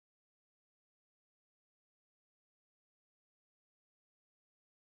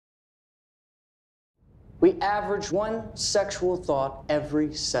We average one sexual thought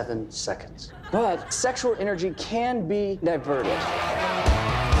every 7 seconds. But sexual energy can be diverted.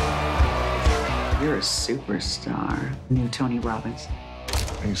 You're a superstar, new Tony Robbins.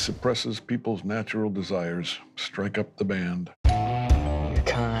 He suppresses people's natural desires. Strike up the band. You're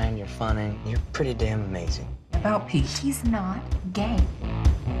kind, you're funny, you're pretty damn amazing. About Pete. He's not gay.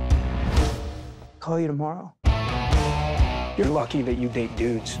 Call you tomorrow. You're lucky that you date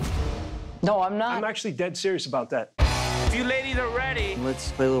dudes. No, I'm not. I'm actually dead serious about that. If you ladies are ready.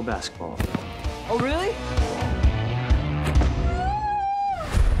 Let's play a little basketball. Oh, really?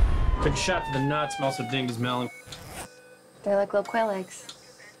 Took a shot to the nuts, also dinged his melon. They're like little quail eggs.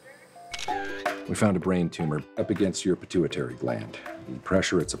 We found a brain tumor up against your pituitary gland. The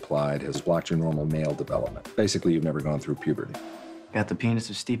pressure it's applied has blocked your normal male development. Basically, you've never gone through puberty. Got the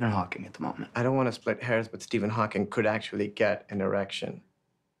penis of Stephen Hawking at the moment. I don't want to split hairs, but Stephen Hawking could actually get an erection.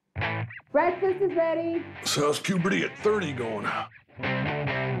 Breakfast is ready. So how's puberty at 30 going?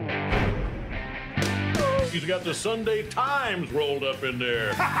 He's got the Sunday Times rolled up in there.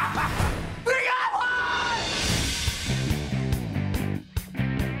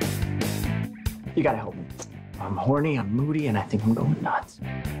 You gotta help me. I'm horny, I'm moody, and I think I'm going nuts.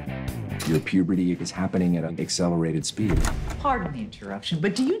 Your puberty is happening at an accelerated speed. Pardon the interruption,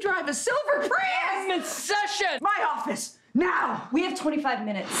 but do you drive a silver Prius? In session! My office, now! We have 25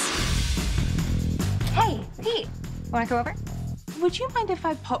 minutes. Hey, Pete, wanna come over? Would you mind if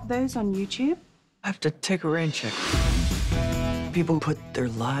I pop those on YouTube? I have to take a rain check. People put their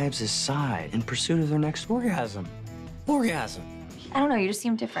lives aside in pursuit of their next orgasm. Orgasm. I don't know, you just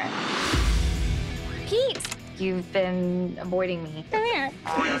seem different. Pete, you've been avoiding me. Come here.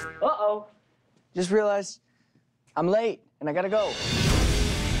 Uh-oh. Just realized I'm late and I gotta go.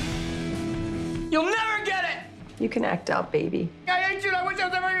 You'll never get it! You can act out, baby. I hate you, I wish I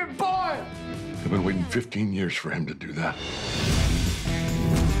was never even born! I've been waiting 15 years for him to do that.